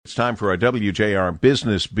It's time for our WJR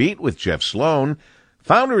Business Beat with Jeff Sloan,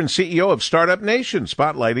 founder and CEO of Startup Nation,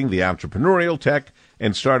 spotlighting the entrepreneurial tech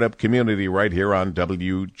and startup community right here on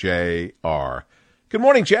WJR. Good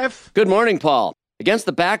morning, Jeff. Good morning, Paul. Against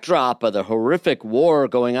the backdrop of the horrific war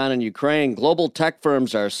going on in Ukraine, global tech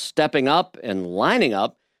firms are stepping up and lining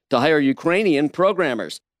up to hire Ukrainian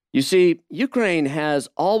programmers. You see, Ukraine has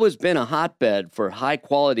always been a hotbed for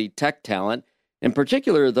high-quality tech talent, in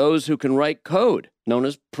particular those who can write code, known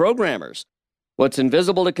as programmers. What's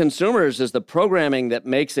invisible to consumers is the programming that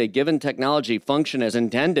makes a given technology function as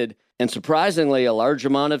intended, and surprisingly, a large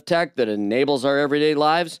amount of tech that enables our everyday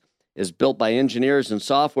lives is built by engineers and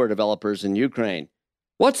software developers in Ukraine.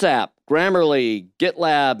 WhatsApp, Grammarly,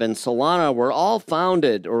 GitLab, and Solana were all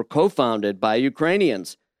founded or co-founded by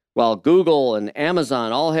Ukrainians, while Google and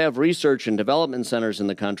Amazon all have research and development centers in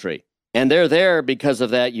the country. And they're there because of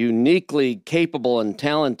that uniquely capable and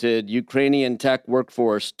talented Ukrainian tech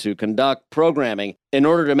workforce to conduct programming in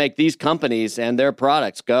order to make these companies and their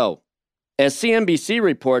products go. As CNBC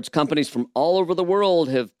reports, companies from all over the world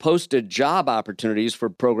have posted job opportunities for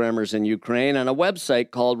programmers in Ukraine on a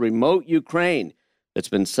website called Remote Ukraine that's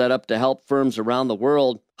been set up to help firms around the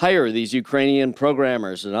world hire these Ukrainian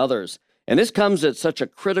programmers and others. And this comes at such a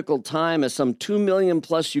critical time as some 2 million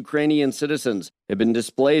plus Ukrainian citizens have been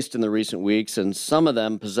displaced in the recent weeks, and some of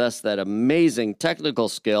them possess that amazing technical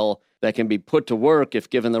skill that can be put to work if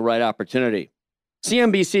given the right opportunity.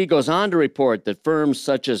 CNBC goes on to report that firms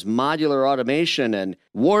such as Modular Automation and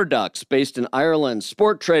Warducks, based in Ireland,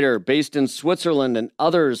 Sporttrader, based in Switzerland, and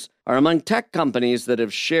others are among tech companies that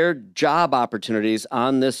have shared job opportunities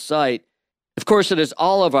on this site. Of course, it is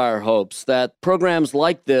all of our hopes that programs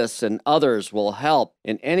like this and others will help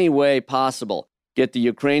in any way possible get the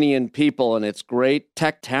Ukrainian people and its great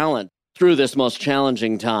tech talent through this most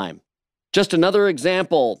challenging time. Just another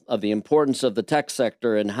example of the importance of the tech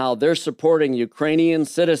sector and how they're supporting Ukrainian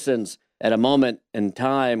citizens at a moment in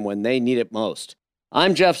time when they need it most.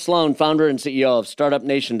 I'm Jeff Sloan, founder and CEO of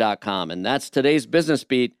StartupNation.com, and that's today's Business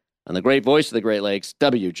Beat on the great voice of the Great Lakes,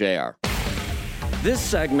 WJR. This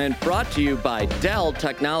segment brought to you by Dell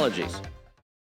Technologies.